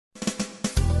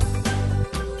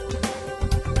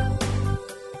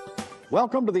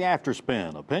Welcome to the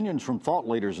Afterspin. Opinions from thought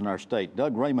leaders in our state.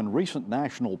 Doug Raymond, recent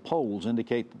national polls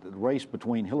indicate that the race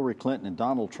between Hillary Clinton and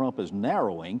Donald Trump is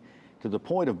narrowing to the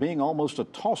point of being almost a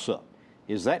toss-up.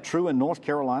 Is that true in North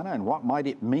Carolina, and what might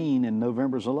it mean in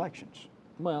November's elections?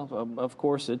 Well, of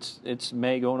course, it's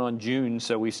May going on June,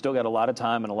 so we still got a lot of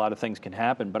time and a lot of things can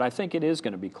happen. But I think it is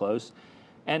going to be close.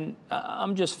 And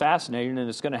I'm just fascinated, and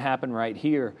it's going to happen right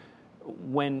here.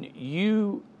 When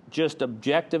you just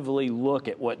objectively look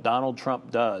at what Donald Trump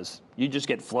does, you just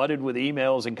get flooded with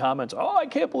emails and comments. Oh, I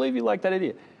can't believe you like that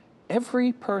idiot.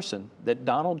 Every person that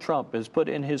Donald Trump has put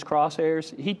in his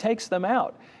crosshairs, he takes them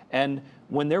out. And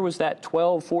when there was that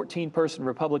 12, 14-person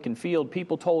Republican field,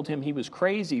 people told him he was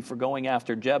crazy for going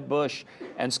after Jeb Bush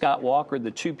and Scott Walker,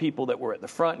 the two people that were at the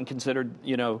front and considered,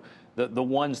 the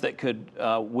ones that could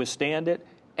withstand it.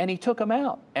 And he took them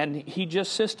out. And he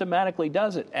just systematically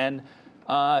does it. And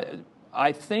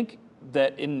I think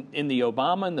that in the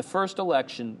Obama and the first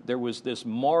election, there was this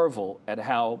marvel at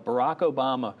how Barack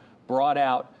Obama brought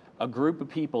out a group of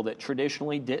people that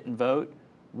traditionally didn't vote.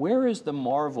 Where is the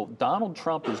marvel? Donald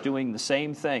Trump is doing the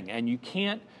same thing, and you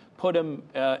can't put him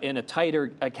in a tighter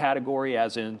category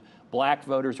as in black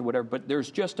voters or whatever, but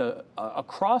there's just a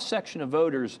cross-section of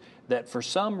voters that for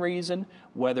some reason,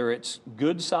 whether it's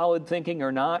good, solid thinking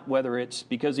or not, whether it's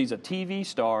because he's a TV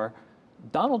star,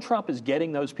 Donald Trump is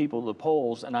getting those people to the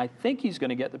polls, and I think he's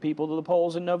going to get the people to the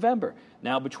polls in November.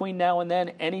 Now, between now and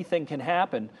then, anything can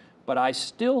happen, but I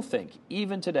still think,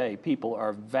 even today, people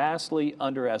are vastly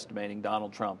underestimating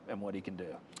Donald Trump and what he can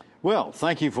do. Well,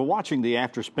 thank you for watching the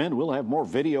Afterspin. We'll have more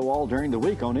video all during the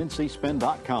week on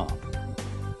ncspin.com.